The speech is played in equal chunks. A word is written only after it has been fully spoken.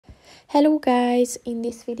Hello guys, in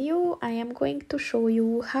this video I am going to show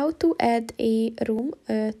you how to add a room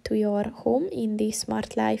to your home in the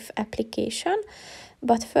Smart Life application.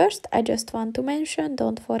 But first I just want to mention,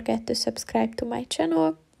 don't forget to subscribe to my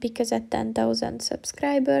channel, because at 10,000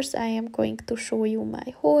 subscribers I am going to show you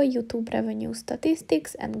my whole YouTube revenue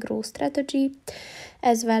statistics and growth strategy,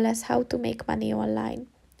 as well as how to make money online.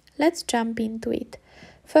 Let's jump into it.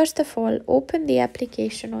 First of all, open the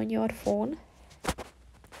application on your phone.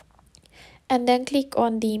 And then click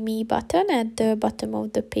on the Me button at the bottom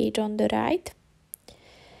of the page on the right.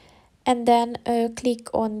 And then click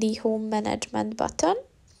on the Home Management button.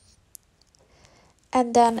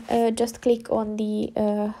 And then just click on the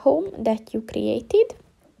home that you created.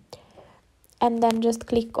 And then just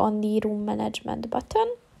click on the Room Management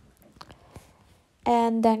button.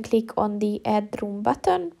 And then click on the Add Room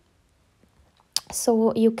button.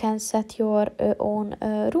 So you can set your own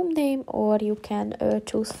room name, or you can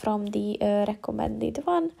choose from the recommended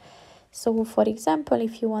one. So for example,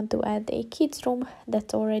 if you want to add a kids room,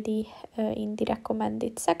 that's already in the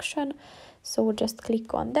recommended section. So just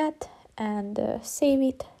click on that and save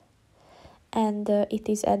it, and it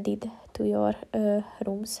is added to your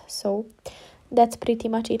rooms. So that's pretty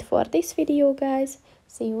much it for this video, guys.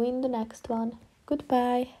 See you in the next one.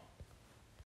 Goodbye.